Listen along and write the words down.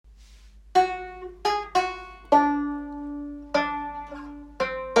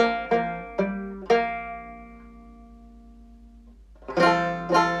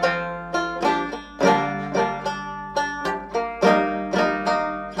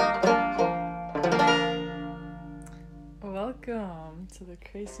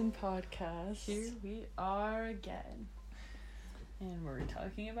Grayson podcast. Here we are again. And we're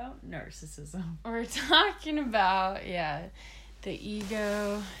talking about narcissism. We're talking about, the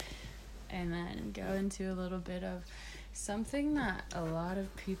ego, and then go into a little bit of something that a lot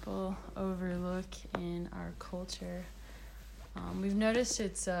of people overlook in our culture. We've noticed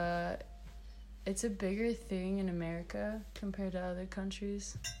it's a bigger thing in America compared to other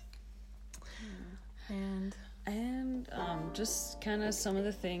countries. And just kind of some of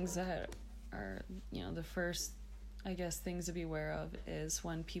the things that are, the first, I guess, things to be aware of is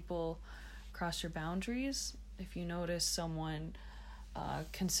when people cross your boundaries. If you notice someone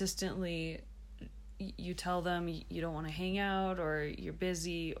consistently, you tell them you don't want to hang out, or you're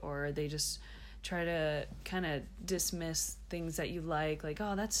busy, or they just try to kind of dismiss things that you like,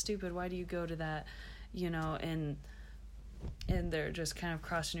 oh, that's stupid, why do you go to that, and they're just kind of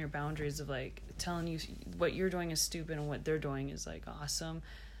crossing your boundaries of telling you what you're doing is stupid and what they're doing is awesome.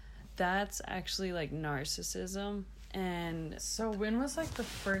 That's actually narcissism. And so when was the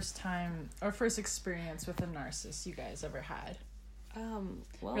first time or first experience with a narcissist you guys ever had?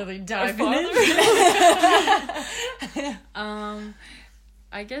 Really diving in.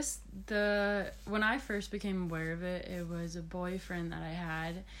 I guess when I first became aware of it, it was a boyfriend that I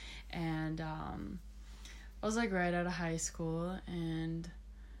had, and I was right out of high school, and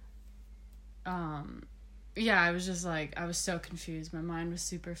I was just I was so confused. My mind was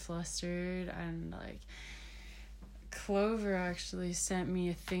super flustered, and Clover actually sent me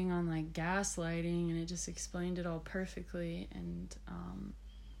a thing on gaslighting, and it just explained it all perfectly. And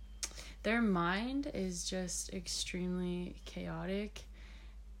their mind is just extremely chaotic,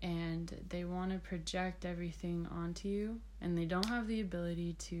 and they want to project everything onto you, and they don't have the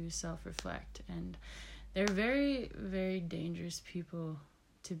ability to self-reflect, and they're very, very dangerous people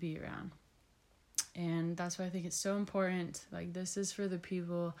to be around. And that's why I think it's so important. This is for the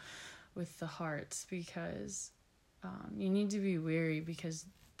people with the hearts, because you need to be wary, because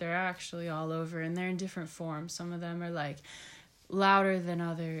they're actually all over, and they're in different forms. Some of them are louder than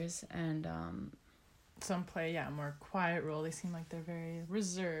others, and some play a more quiet role. They seem they're very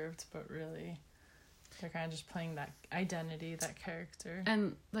reserved, but really they're kind of just playing that identity, that character.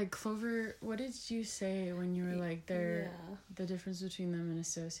 And Clover, what did you say when you were the difference between them and a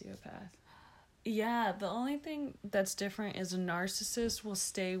sociopath? Yeah, the only thing that's different is a narcissist will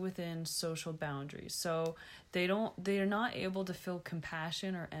stay within social boundaries. So they're not able to feel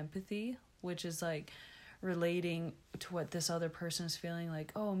compassion or empathy, which is relating to what this other person is feeling,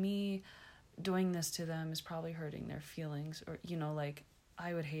 oh, me doing this to them is probably hurting their feelings, or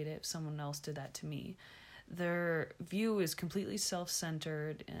I would hate it if someone else did that to me. Their view is completely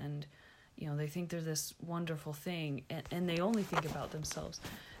self-centered, and they think they're this wonderful thing, and they only think about themselves.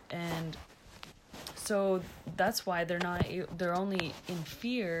 And so that's why they're only in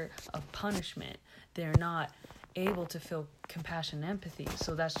fear of punishment. They're not able to feel compassion and empathy.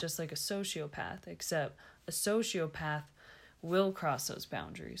 So that's just a sociopath, except a sociopath will cross those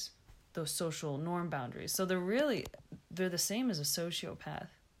boundaries, those social norm boundaries. So they're the same as a sociopath.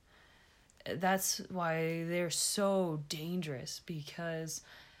 That's why they're so dangerous, because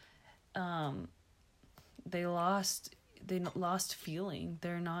they lost feeling.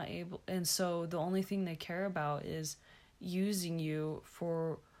 They're not able, and so the only thing they care about is using you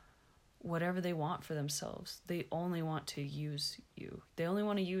for whatever they want for themselves. They only want to use you. They only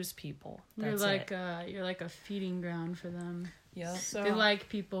want to use people. That's you're a feeding ground for them. Yeah. So they like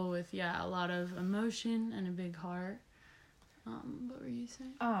people with a lot of emotion and a big heart. What were you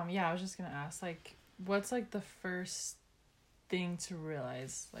saying? I was just gonna ask, what's the first thing to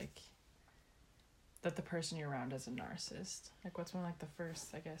realize that the person you're around is a narcissist? What's one the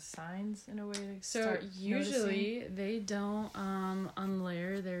first, I guess, signs in a way to start usually noticing? They don't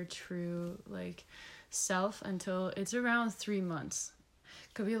unlayer their true self until it's around 3 months.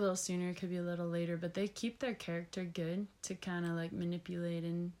 Could be a little sooner, could be a little later, but they keep their character good to kind of manipulate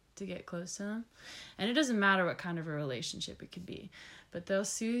and to get close to them. And it doesn't matter what kind of a relationship it could be, but they'll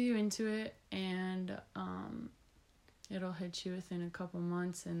soothe you into it, and it'll hit you within a couple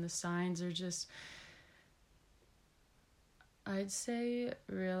months. And the signs are just, I'd say,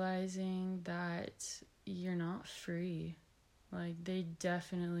 realizing that you're not free. They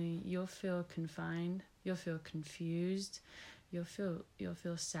definitely, you'll feel confined, you'll feel confused, you'll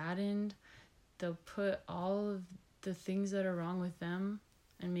feel saddened. They'll put all of the things that are wrong with them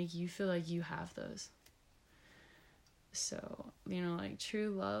and make you feel you have those. So, true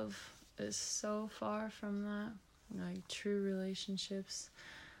love is so far from that. True relationships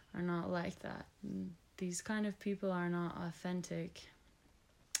are not like that. These kind of people are not authentic,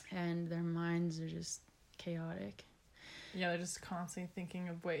 and their minds are just chaotic. Yeah, they're just constantly thinking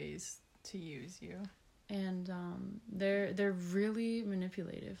of ways to use you. And they're really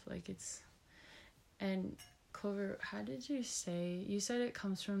manipulative. Like, it's... And Clover, how did you say... You said it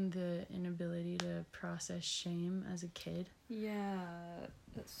comes from the inability to process shame as a kid. Yeah.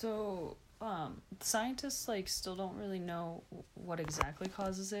 So, scientists, like, still don't really know what exactly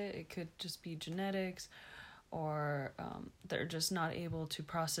causes it. It could just be genetics, or they're just not able to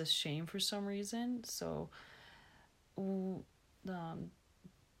process shame for some reason. So, when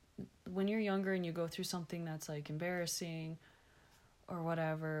you're younger and you go through something that's, like, embarrassing or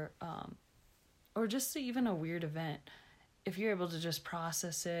whatever, or just even a weird event, if you're able to just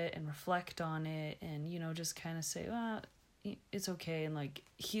process it and reflect on it and, you know, just kind of say, well, it's okay, and, like,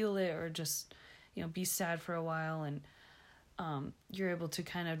 heal it, or just, you know, be sad for a while, and you're able to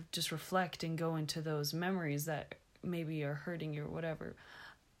kind of just reflect and go into those memories that maybe are hurting you or whatever.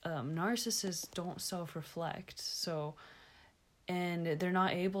 Narcissists don't self-reflect, so, and they're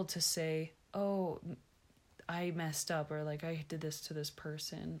not able to say, oh, I messed up, or, like, I did this to this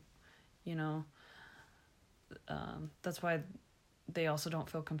person, you know. That's why they also don't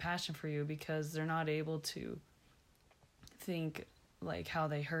feel compassion for you, because they're not able to think, like, how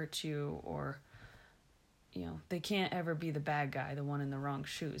they hurt you, or, you know, they can't ever be the bad guy, the one in the wrong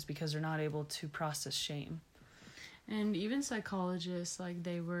shoes, because they're not able to process shame. And even psychologists, like,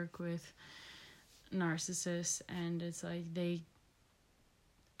 they work with narcissists, and it's like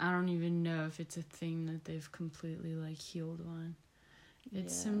I don't even know if it's a thing that they've completely, like, healed on.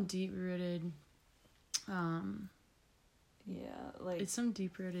 It's some deep-rooted like, it's some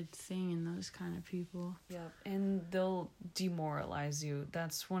deep-rooted thing in those kind of people. Yeah, and they'll demoralize you.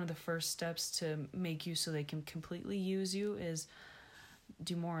 That's one of the first steps to make you so they can completely use you, is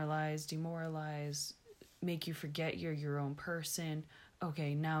demoralize, make you forget you're your own person.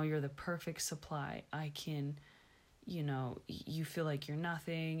 Okay, now you're the perfect supply. I can, you know, you feel like you're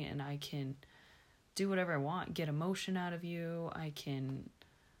nothing, and I can do whatever I want, get emotion out of you. I can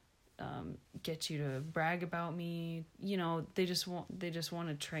get you to brag about me. You know, they just want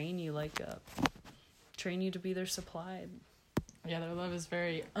to train you, train you to be their supply. Yeah, their love is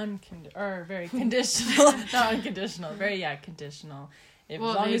very very conditional. Not unconditional. Very conditional. As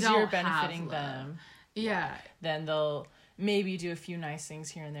long as you're benefiting them, then they'll maybe do a few nice things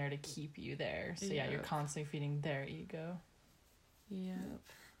here and there to keep you there. So you're constantly feeding their ego. Yeah.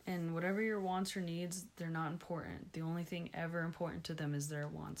 And whatever your wants or needs, they're not important. The only thing ever important to them is their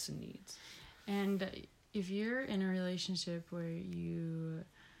wants and needs. And if you're in a relationship where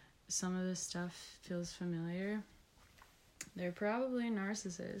some of this stuff feels familiar, they're probably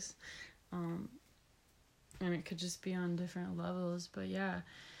narcissists. And it could just be on different levels. But yeah,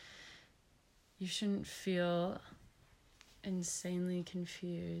 you shouldn't feel insanely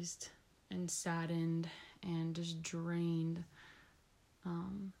confused and saddened and just drained.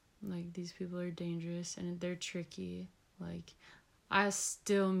 Like, these people are dangerous and they're tricky. Like, I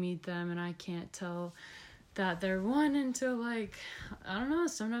still meet them and I can't tell that they're one until, like, I don't know,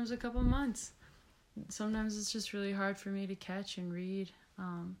 sometimes a couple months. Sometimes it's just really hard for me to catch and read.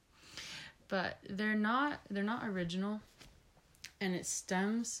 But they're not original, and it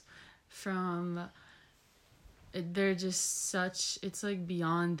stems from, they're just it's like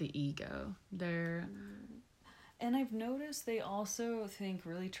beyond the ego. And I've noticed they also think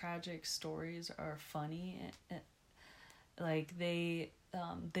really tragic stories are funny. Like, they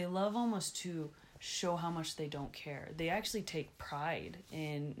love almost to show how much they don't care. They actually take pride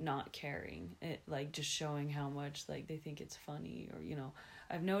in not caring. Like, just showing how much, like, they think it's funny. Or, you know,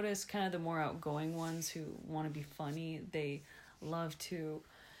 I've noticed kind of the more outgoing ones who want to be funny, they love to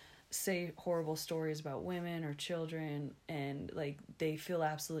say horrible stories about women or children, and, like, they feel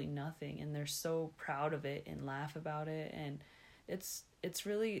absolutely nothing, and they're so proud of it and laugh about it, and it's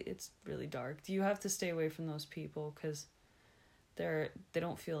really dark. You have to stay away from those people, because they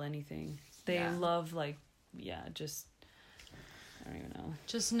don't feel anything. They love, like, just, I don't even know.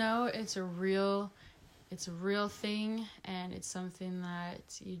 Just know it's a real thing, and it's something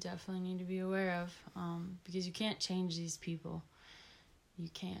that you definitely need to be aware of, because you can't change these people. You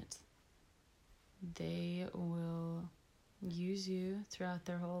can't. They will use you throughout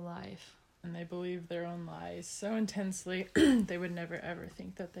their whole life. And they believe their own lies so intensely, they would never ever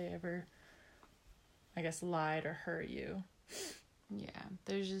think that they ever, I guess, lied or hurt you. Yeah,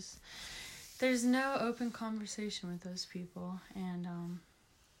 there's no open conversation with those people, and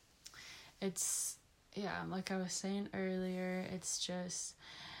it's, like I was saying earlier, it's just,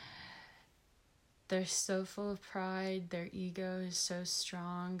 they're so full of pride, their ego is so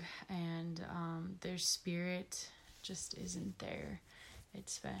strong, and their spirit just isn't there.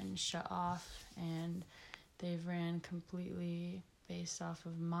 It's been shut off, and they've ran completely based off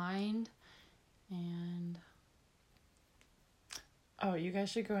of mind. And oh, you guys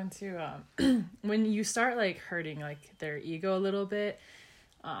should go into when you start like hurting like their ego a little bit,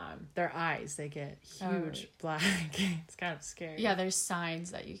 their eyes, they get huge black. It's kind of scary. Yeah, there's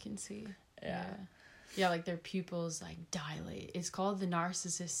signs that you can see. Yeah, like their pupils like dilate. It's called the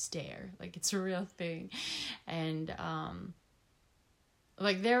narcissist stare. Like it's a real thing. And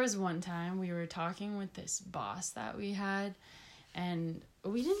like there was one time we were talking with this boss that we had, and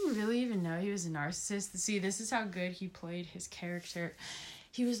we didn't really even know he was a narcissist. See, this is how good he played his character.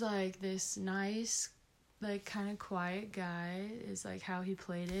 He was like this nice, like kind of quiet guy is like how he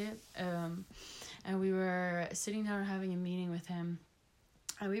played it. And we were sitting down and having a meeting with him.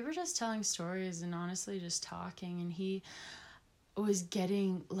 And we were just telling stories and honestly just talking, and he was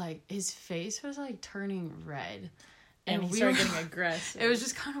getting, like, his face was, like, turning red. And he started getting aggressive. It was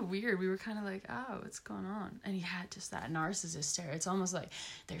just kind of weird. We were kind of like, oh, what's going on? And he had just that narcissist stare. It's almost like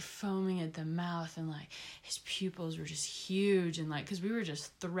they're foaming at the mouth, and, like, his pupils were just huge. And, like, because we were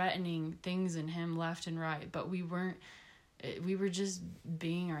just threatening things in him left and right. But we weren't. We were just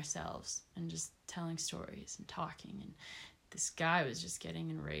being ourselves and just telling stories and talking. And this guy was just getting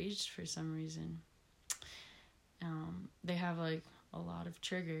enraged for some reason. They have like a lot of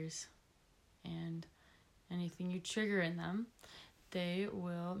triggers, and anything you trigger in them, they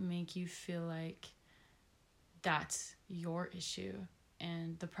will make you feel like that's your issue,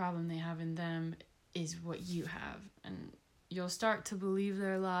 and the problem they have in them is what you have, and you'll start to believe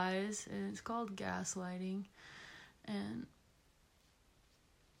their lies, and it's called gaslighting. And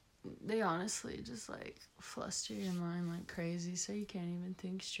they honestly just like fluster your mind like crazy, so you can't even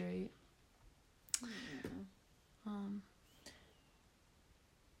think straight.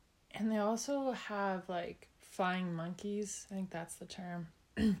 And they also have like flying monkeys. I think that's the term.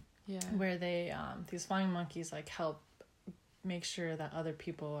 Yeah. Where they these flying monkeys like help make sure that other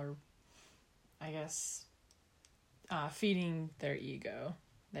people are, I guess, feeding their ego.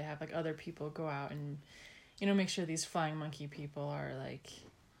 They have like other people go out and, you know, make sure these flying monkey people are like,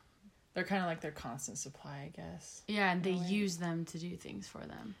 they're kind of like their constant supply, I guess. Yeah, and they use them to do things for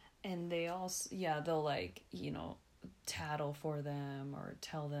them. And they also, they'll like, you know, tattle for them or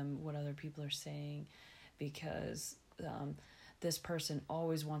tell them what other people are saying, because this person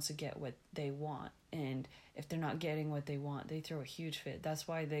always wants to get what they want. And if they're not getting what they want, they throw a huge fit. That's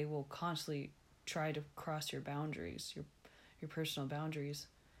why they will constantly try to cross your boundaries, your personal boundaries.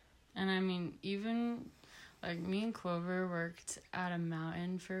 And I mean, even like me and Clover worked at a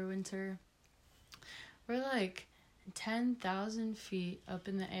mountain for winter. We're like 10,000 feet up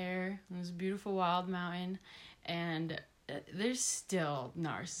in the air in this beautiful wild mountain, and there's still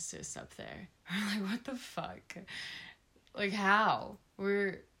narcissists up there. We're like, what the fuck? Like, how?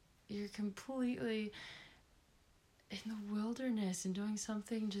 You're completely in the wilderness and doing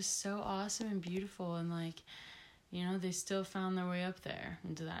something just so awesome and beautiful, and like, you know, they still found their way up there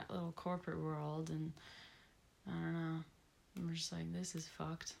into that little corporate world, and I don't know. We're just like, this is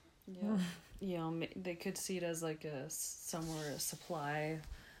fucked. Yeah. They could see it as like a supply,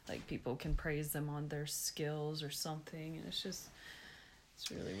 like people can praise them on their skills or something, and it's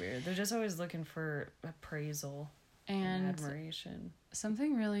really weird. They're just always looking for appraisal and admiration.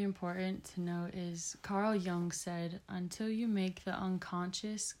 Something really important to note is Carl Jung said, until you make the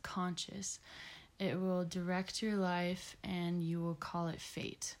unconscious conscious, it will direct your life and you will call it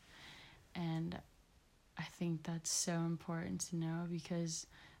fate. And I think that's so important to know, because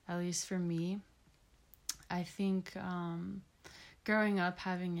at least for me, I think growing up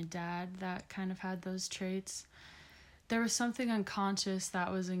having a dad that kind of had those traits, there was something unconscious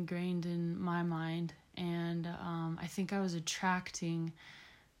that was ingrained in my mind, and I think I was attracting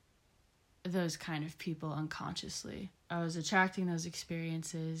those kind of people unconsciously. I was attracting those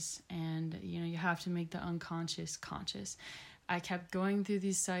experiences, and you know, you have to make the unconscious conscious. I kept going through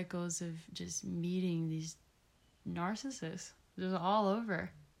these cycles of just meeting these narcissists just all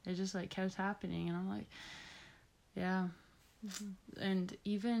over. It just like kept happening, and I'm like, yeah. Mm-hmm. And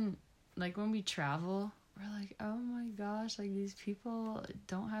even like when we travel, we're like, oh my gosh, like these people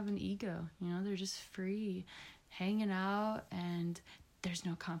don't have an ego, you know, they're just free hanging out and there's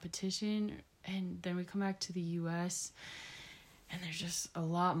no competition. And then we come back to the US and there's just a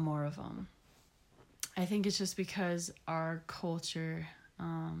lot more of them. I think it's just because our culture,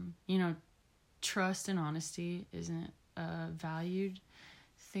 you know, trust and honesty isn't a valued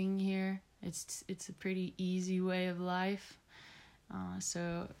thing here. It's a pretty easy way of life.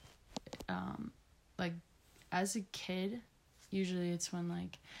 So like as a kid, usually it's when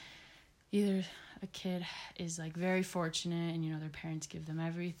like either a kid is like very fortunate and, you know, their parents give them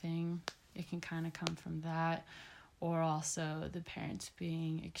everything, it can kind of come from that, or also the parents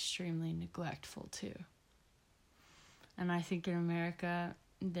being extremely neglectful too. And I think in America,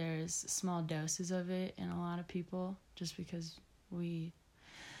 there's small doses of it in a lot of people, just because we're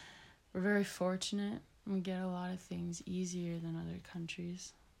very fortunate. We get a lot of things easier than other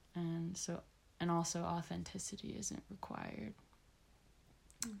countries, and also authenticity isn't required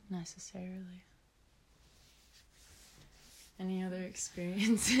necessarily. Any other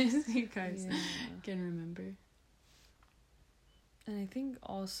experiences you guys can remember? And I think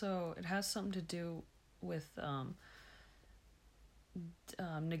also it has something to do with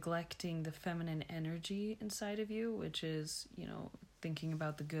neglecting the feminine energy inside of you, which is, thinking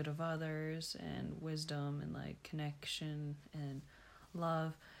about the good of others and wisdom and like connection and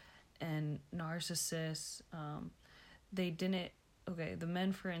love. And narcissists, the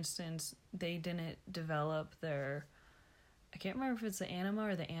men, for instance, they didn't develop their, I can't remember if it's the anima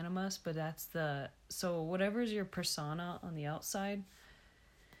or the animus, but so whatever's your persona on the outside,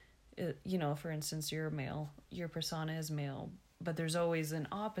 for instance, you're a male, your persona is male, but there's always an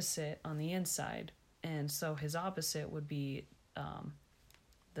opposite on the inside. And so his opposite would be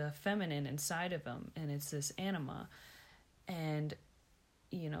the feminine inside of him, and it's this anima. And,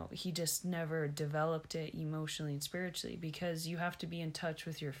 he just never developed it emotionally and spiritually, because you have to be in touch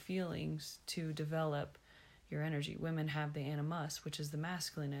with your feelings to develop your energy. Women have the animus, which is the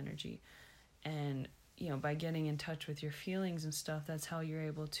masculine energy. And, by getting in touch with your feelings and stuff, that's how you're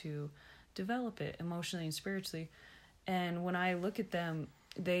able to develop it emotionally and spiritually. And when I look at them,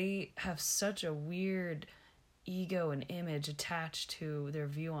 they have such a weird ego and image attached to their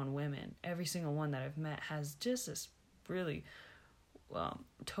view on women. Every single one that I've met has just this really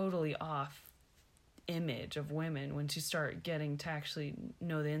totally off image of women when you start getting to actually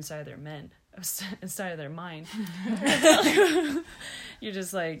know the inside of their men, inside of their mind. You're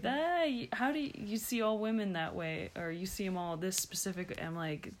just like, how do you see all women that way? Or you see them all this specific. I'm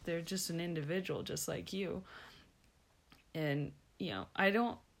like, they're just an individual just like you. And,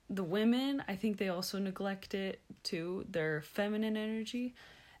 the women, I think they also neglect it too, their feminine energy.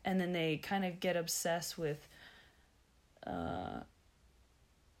 And then they kind of get obsessed with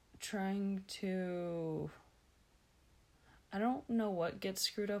trying to, I don't know what gets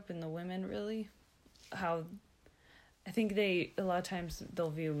screwed up in the women really. How, I think a lot of times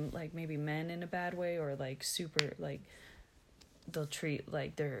they'll view like maybe men in a bad way, or like super, like they'll treat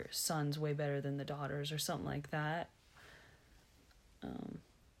like their sons way better than the daughters or something like that.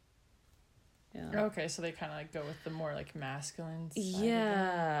 Yeah. Okay, so they kind of like go with the more like masculine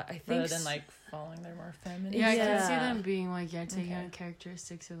side I think rather than like following their more feminine. Yeah, I can see them being like taking on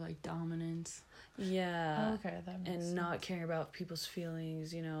characteristics of like dominance. Yeah. Okay, that makes sense. And not caring about people's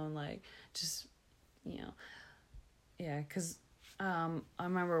feelings, and like just, yeah, because I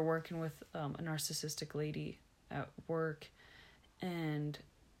remember working with a narcissistic lady at work, and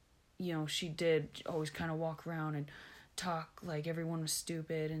she did always kind of walk around and talk like everyone was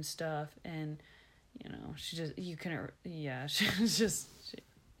stupid and stuff, and she just,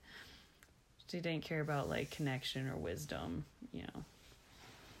 she didn't care about like connection or wisdom. Yeah,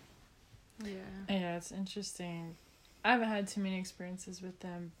 it's interesting. I haven't had too many experiences with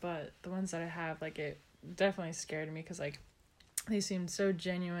them, but the ones that I have, like, it definitely scared me because like they seemed so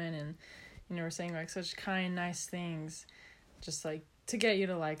genuine, and were saying like such kind, nice things, just like to get you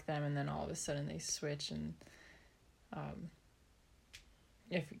to like them, and then all of a sudden they switch, and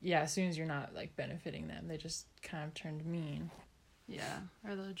as soon as you're not like benefiting them, they just kind of turned mean. Yeah,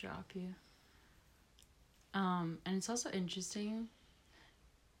 or they'll drop you. And it's also interesting,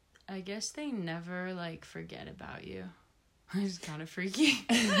 I guess they never like forget about you. It's kind of freaky.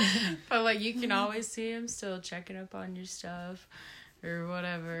 But like you can always see them still checking up on your stuff or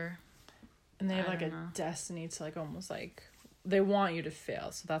whatever. And they have like a destiny to like almost like they want you to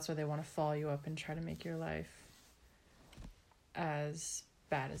fail, so that's why they want to follow you up and try to make your life as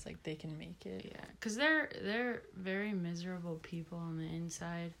bad as like they can make it. Yeah, because they're very miserable people on the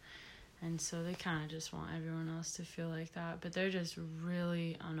inside, and so they kind of just want everyone else to feel like that, but they're just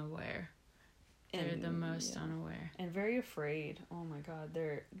really unaware. They're the most unaware and very afraid. Oh my god,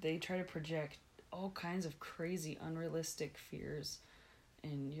 they try to project all kinds of crazy unrealistic fears,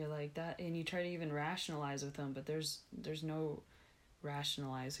 and you're like that, and you try to even rationalize with them, but there's no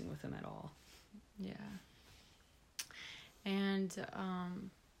rationalizing with them at all. Yeah. And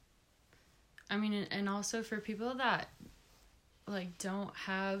I mean, and also for people that like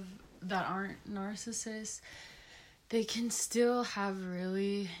that aren't narcissists, they can still have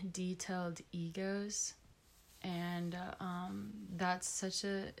really detailed egos, and that's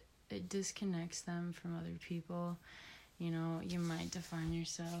it disconnects them from other people. You know, you might define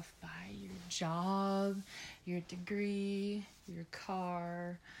yourself by your job, your degree, your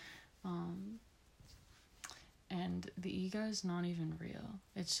car, and the ego is not even real.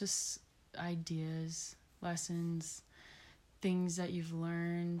 It's just ideas, lessons, things that you've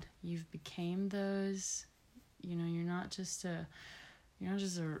learned. You've became those. You know, you're not just a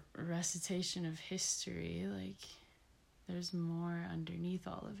recitation of history. Like, there's more underneath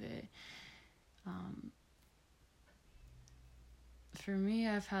all of it. For me,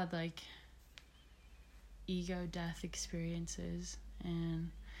 I've had like ego death experiences,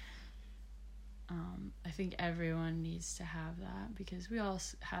 and I think everyone needs to have that, because we all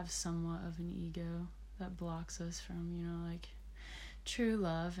have somewhat of an ego that blocks us from, you know, like true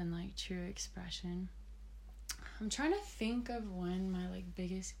love and like true expression. I'm trying to think of when my like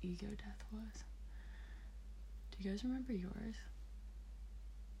biggest ego death was. Do you guys remember yours?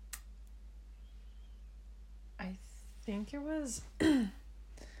 I think it was yeah,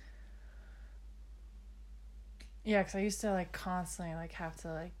 because I used to like constantly like have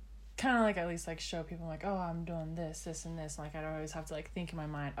to like kind of like at least like show people like, oh, I'm doing this and this, like I'd always have to like think in my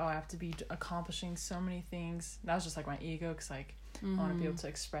mind, oh, I have to be accomplishing so many things. That was just like my ego, because like I want to be able to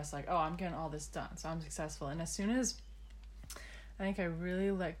express like, oh, I'm getting all this done, so I'm successful. And as soon as I think I really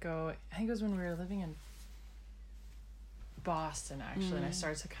let go, I think it was when we were living in Boston actually, and I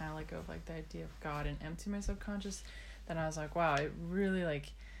started to kind of let go of like the idea of God and empty my subconscious. Then I was like, wow, it really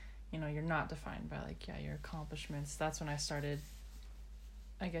like, you know, you're not defined by like, yeah, your accomplishments. That's when I started,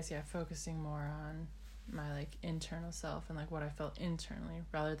 I guess, yeah, focusing more on my like internal self and like what I felt internally,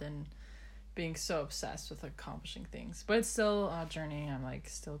 rather than being so obsessed with accomplishing things. But it's still a journey I'm like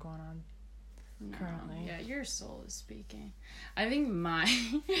still going on currently. Yeah, your soul is speaking. I think my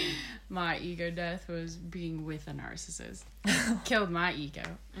ego death was being with a narcissist. Killed my ego.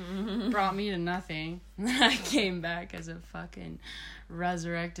 Brought me to nothing. And then I came back as a fucking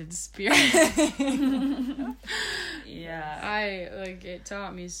resurrected spirit. Yeah. It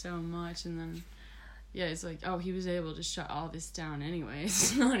taught me so much, and then yeah, it's like, oh, he was able to shut all this down anyway.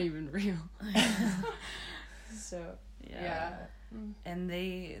 It's not even real. So, yeah. And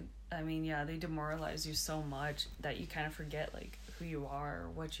they demoralize you so much that you kind of forget, like, who you are or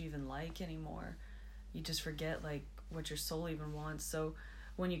what you even like anymore. You just forget, like, what your soul even wants. So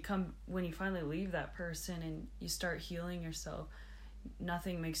when you finally leave that person and you start healing yourself,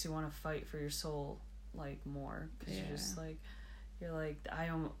 nothing makes you want to fight for your soul, like, more. Because you're just, like... You're like,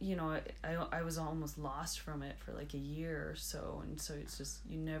 I was almost lost from it for like a year or so, and so it's just,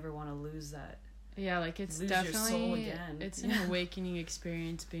 you never want to lose that. Yeah, like it's definitely your soul again. It's an awakening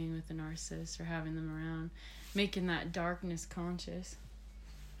experience being with a narcissist or having them around, making that darkness conscious.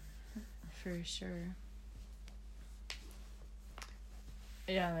 For sure.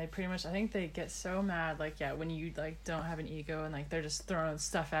 Yeah, and they pretty much, I think they get so mad, like, yeah, when you, like, don't have an ego and, like, they're just throwing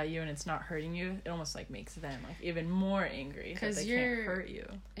stuff at you and it's not hurting you, it almost, like, makes them, like, even more angry that they can't hurt you.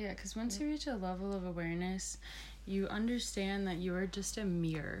 Yeah, because once you reach a level of awareness, you understand that you are just a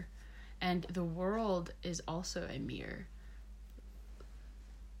mirror, and the world is also a mirror.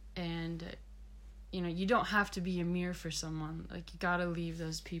 And, you know, you don't have to be a mirror for someone. Like, you gotta leave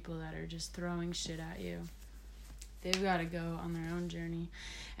those people that are just throwing shit at you. They've got to go on their own journey.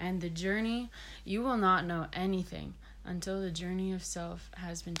 And the journey, you will not know anything until the journey of self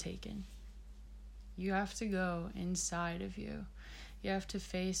has been taken. You have to go inside of you. You have to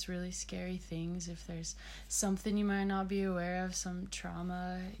face really scary things. If there's something you might not be aware of, some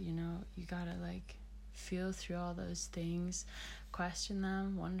trauma, you know, you got to, like, feel through all those things, question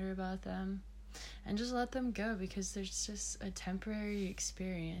them, wonder about them, and just let them go, because there's just a temporary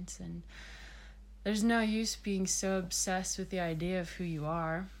experience, and there's no use being so obsessed with the idea of who you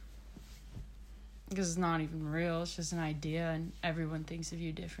are, because it's not even real. It's just an idea, and everyone thinks of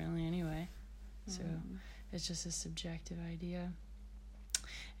you differently anyway. So it's just a subjective idea.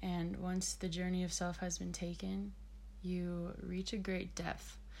 And once the journey of self has been taken, you reach a great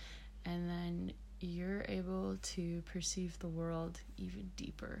depth, and then you're able to perceive the world even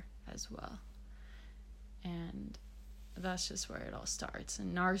deeper as well. And that's just where it all starts.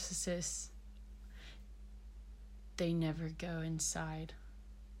 And narcissists, they never go inside.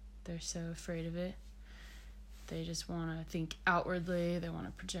 They're so afraid of it. They just want to think outwardly. They want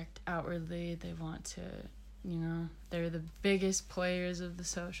to project outwardly. They want to, you know, they're the biggest players of the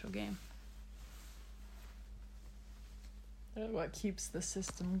social game. They're what keeps the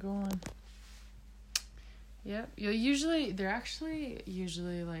system going. Yep. They're actually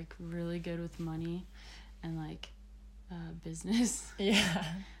usually like really good with money and like business. Yeah.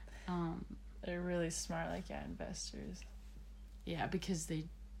 They're really smart, like, yeah, investors. Yeah, because they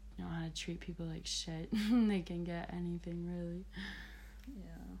know how to treat people like shit. They can get anything, really.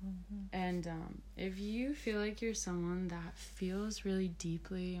 Yeah. And if you feel like you're someone that feels really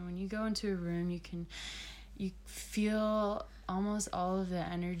deeply, and when you go into a room, you feel almost all of the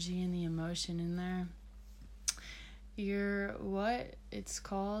energy and the emotion in there. You're what it's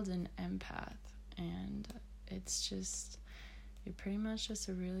called an empath, and you're pretty much just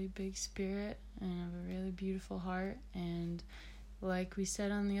a really big spirit and have a really beautiful heart. And like we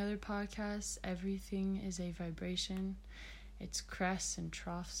said on the other podcast, everything is a vibration. It's crests and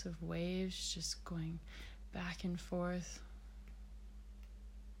troughs of waves just going back and forth.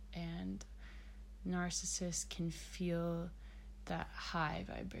 And narcissists can feel that high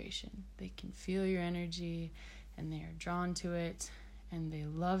vibration. They can feel your energy, and they are drawn to it, and they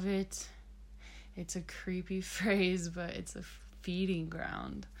love it. It's a creepy phrase, but it's a feeding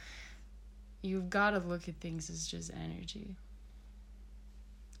ground. You've got to look at things as just energy,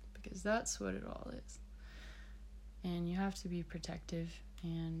 because that's what it all is. And you have to be protective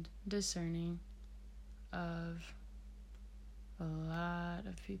and discerning of a lot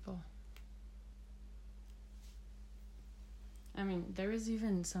of people. I mean, there was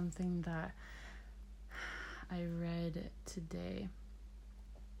even something that I read today.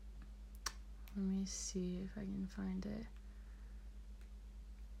 Let me see if I can find it.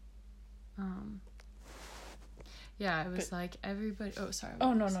 Yeah, it was like everybody... Oh, sorry.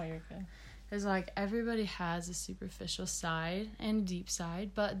 Oh, no, you're good. It's like everybody has a superficial side and a deep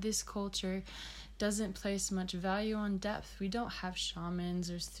side, but this culture doesn't place much value on depth. We don't have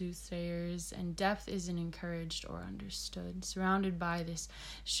shamans or soothsayers, and depth isn't encouraged or understood. Surrounded by this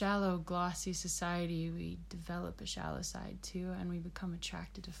shallow, glossy society, we develop a shallow side too, and we become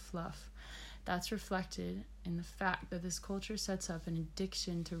attracted to fluff. That's reflected in the fact that this culture sets up an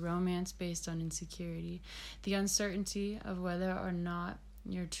addiction to romance based on insecurity, the uncertainty of whether or not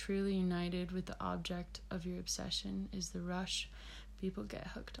you're truly united with the object of your obsession is the rush people get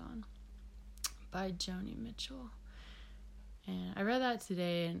hooked on, by Joni Mitchell. And I read that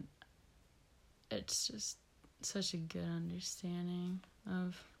today, and it's just such a good understanding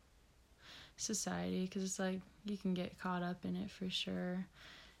of society, because it's like you can get caught up in it for sure.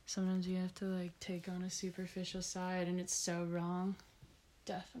 Sometimes you have to like take on a superficial side, and it's so wrong.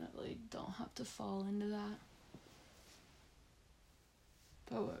 Definitely don't have to fall into that.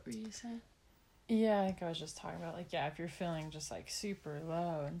 But what were you saying? Yeah, I think I was just talking about, like, yeah, if you're feeling just, like, super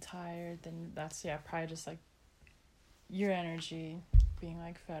low and tired, then that's, yeah, probably just, like, your energy being,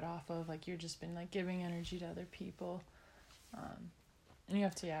 like, fed off of, like, you've just been, like, giving energy to other people. And you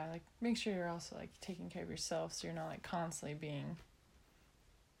have to, yeah, like, make sure you're also, like, taking care of yourself, so you're not, like, constantly being,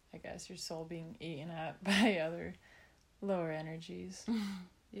 I guess, your soul being eaten at by other lower energies.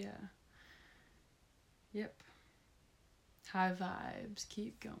 Yeah. Yep. High vibes,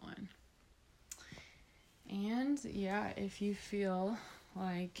 keep going. And yeah, if you feel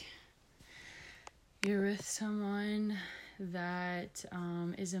like you're with someone that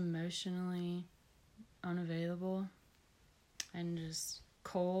is emotionally unavailable and just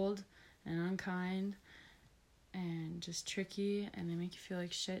cold and unkind and just tricky, and they make you feel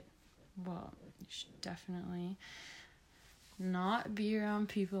like shit, well, you should definitely not be around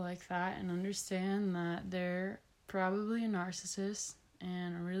people like that, and understand that they're probably a narcissist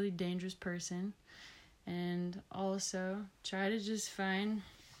and a really dangerous person. And also try to just find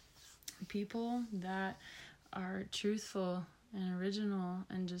people that are truthful and original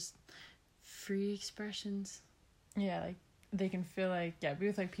and just free expressions. Yeah, like they can feel like, yeah, be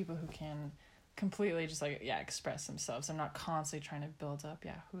with like people who can completely just like, yeah, express themselves. I'm not constantly trying to build up,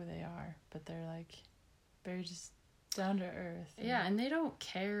 yeah, who they are, but they're like very just down to earth. Yeah, and they don't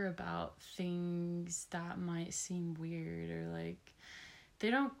care about things that might seem weird, or like they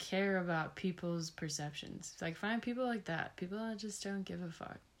don't care about people's perceptions. Like, find people like that. People that just don't give a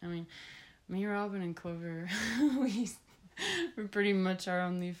fuck. I mean, me, Robin, and Clover, we're pretty much our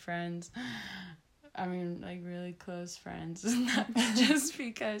only friends. I mean, like, really close friends. Just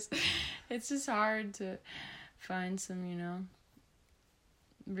because it's just hard to find some, you know,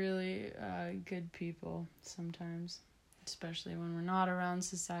 really good people sometimes. Especially when we're not around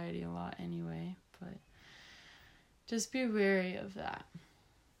society a lot anyway. But just be wary of that.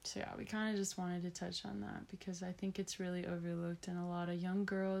 So yeah, we kind of just wanted to touch on that because I think it's really overlooked, and a lot of young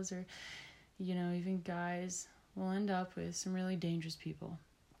girls or, you know, even guys will end up with some really dangerous people.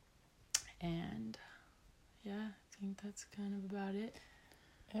 And yeah, I think that's kind of about it.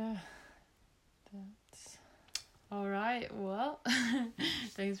 Yeah, that's... All right, well,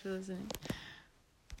 thanks for listening.